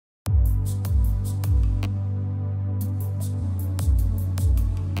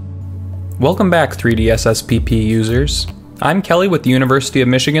Welcome back, 3DSSPP users. I'm Kelly with the University of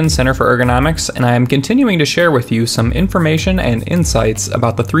Michigan Center for Ergonomics, and I am continuing to share with you some information and insights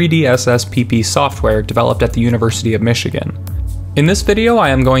about the 3DSSPP software developed at the University of Michigan. In this video, I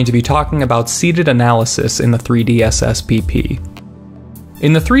am going to be talking about seated analysis in the 3DSSPP.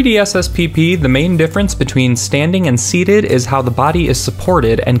 In the 3DSSPP, the main difference between standing and seated is how the body is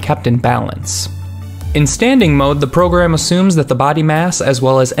supported and kept in balance. In standing mode, the program assumes that the body mass as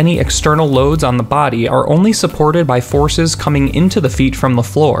well as any external loads on the body are only supported by forces coming into the feet from the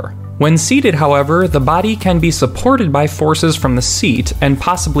floor. When seated, however, the body can be supported by forces from the seat and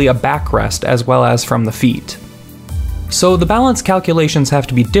possibly a backrest as well as from the feet. So the balance calculations have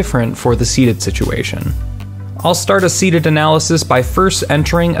to be different for the seated situation. I'll start a seated analysis by first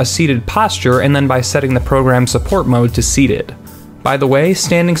entering a seated posture and then by setting the program support mode to seated. By the way,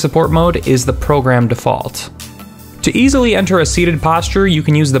 standing support mode is the program default. To easily enter a seated posture, you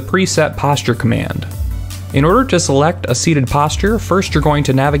can use the preset posture command. In order to select a seated posture, first you're going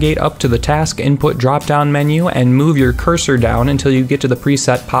to navigate up to the task input drop-down menu and move your cursor down until you get to the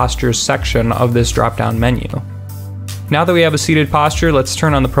preset postures section of this drop-down menu. Now that we have a seated posture, let's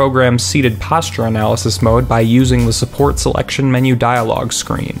turn on the program's seated posture analysis mode by using the support selection menu dialog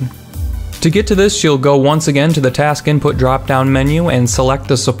screen. To get to this, you'll go once again to the task input drop-down menu and select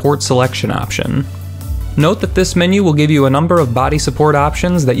the support selection option. Note that this menu will give you a number of body support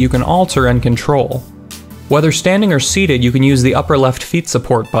options that you can alter and control. Whether standing or seated, you can use the upper left feet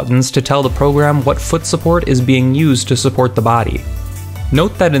support buttons to tell the program what foot support is being used to support the body.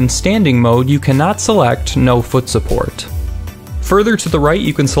 Note that in standing mode, you cannot select no foot support. Further to the right,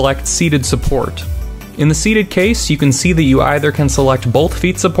 you can select seated support. In the seated case, you can see that you either can select both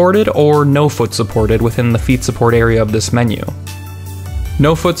feet supported or no foot supported within the feet support area of this menu.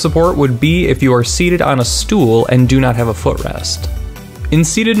 No foot support would be if you are seated on a stool and do not have a footrest. In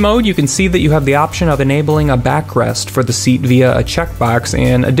seated mode, you can see that you have the option of enabling a backrest for the seat via a checkbox,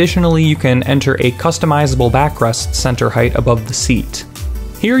 and additionally you can enter a customizable backrest center height above the seat.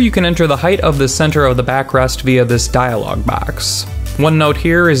 Here you can enter the height of the center of the backrest via this dialog box. One note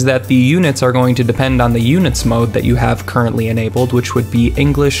here is that the units are going to depend on the units mode that you have currently enabled, which would be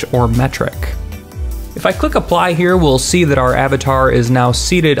English or metric. If I click apply here, we'll see that our avatar is now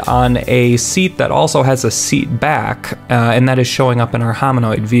seated on a seat that also has a seat back, and that is showing up in our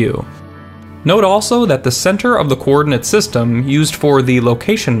hominoid view. Note also that the center of the coordinate system used for the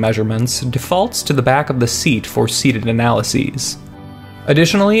location measurements defaults to the back of the seat for seated analyses.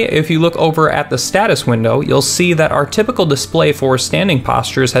 Additionally, if you look over at the status window, you'll see that our typical display for standing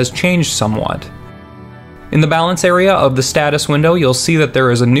postures has changed somewhat. In the balance area of the status window, you'll see that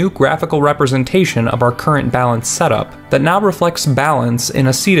there is a new graphical representation of our current balance setup that now reflects balance in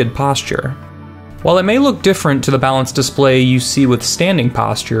a seated posture. While it may look different to the balance display you see with standing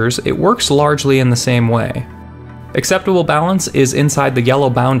postures, it works largely in the same way. Acceptable balance is inside the yellow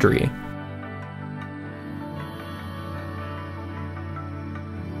boundary.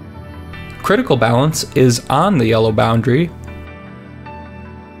 Critical balance is on the yellow boundary,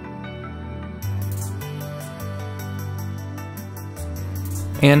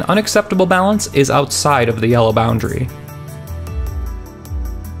 and unacceptable balance is outside of the yellow boundary.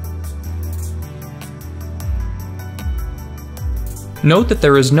 Note that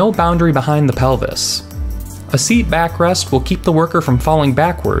there is no boundary behind the pelvis. A seat backrest will keep the worker from falling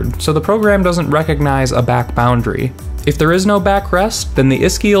backward, so the program doesn't recognize a back boundary. If there is no backrest, then the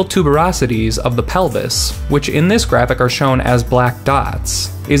ischial tuberosities of the pelvis, which in this graphic are shown as black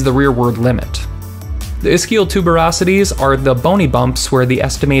dots, is the rearward limit. The ischial tuberosities are the bony bumps where the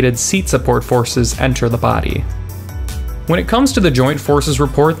estimated seat support forces enter the body. When it comes to the joint forces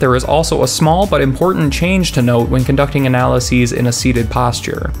report, there is also a small but important change to note when conducting analyses in a seated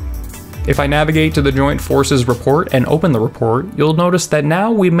posture. If I navigate to the joint forces report and open the report, you'll notice that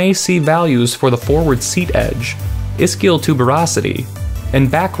now we may see values for the forward seat edge, ischial tuberosity, and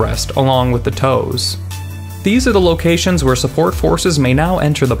backrest along with the toes. These are the locations where support forces may now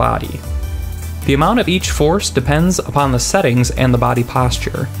enter the body. The amount of each force depends upon the settings and the body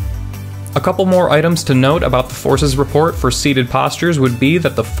posture. A couple more items to note about the forces report for seated postures would be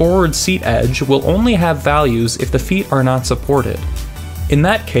that the forward seat edge will only have values if the feet are not supported. In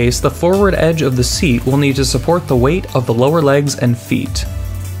that case, the forward edge of the seat will need to support the weight of the lower legs and feet.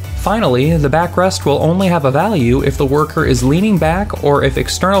 Finally, the backrest will only have a value if the worker is leaning back or if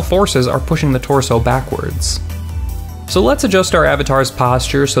external forces are pushing the torso backwards. So let's adjust our avatar's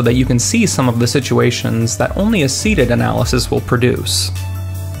posture so that you can see some of the situations that only a seated analysis will produce.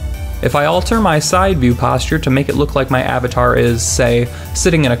 If I alter my side view posture to make it look like my avatar is, say,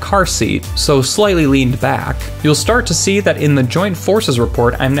 sitting in a car seat, so slightly leaned back, you'll start to see that in the joint forces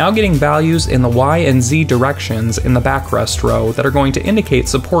report I'm now getting values in the Y and Z directions in the backrest row that are going to indicate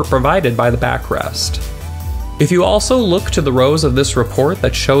support provided by the backrest. If you also look to the rows of this report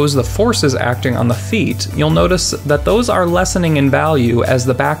that shows the forces acting on the feet, you'll notice that those are lessening in value as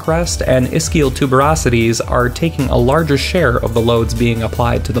the backrest and ischial tuberosities are taking a larger share of the loads being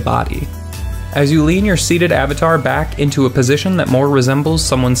applied to the body. As you lean your seated avatar back into a position that more resembles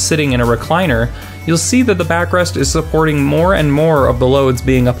someone sitting in a recliner, you'll see that the backrest is supporting more and more of the loads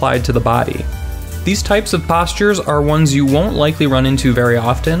being applied to the body. These types of postures are ones you won't likely run into very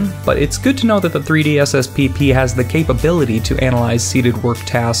often, but it's good to know that the 3DSSPP has the capability to analyze seated work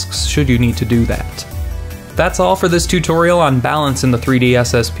tasks should you need to do that. That's all for this tutorial on balance in the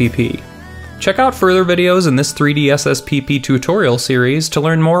 3DSSPP. Check out further videos in this 3DSSPP tutorial series to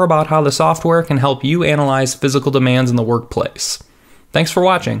learn more about how the software can help you analyze physical demands in the workplace. Thanks for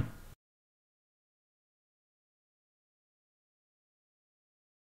watching.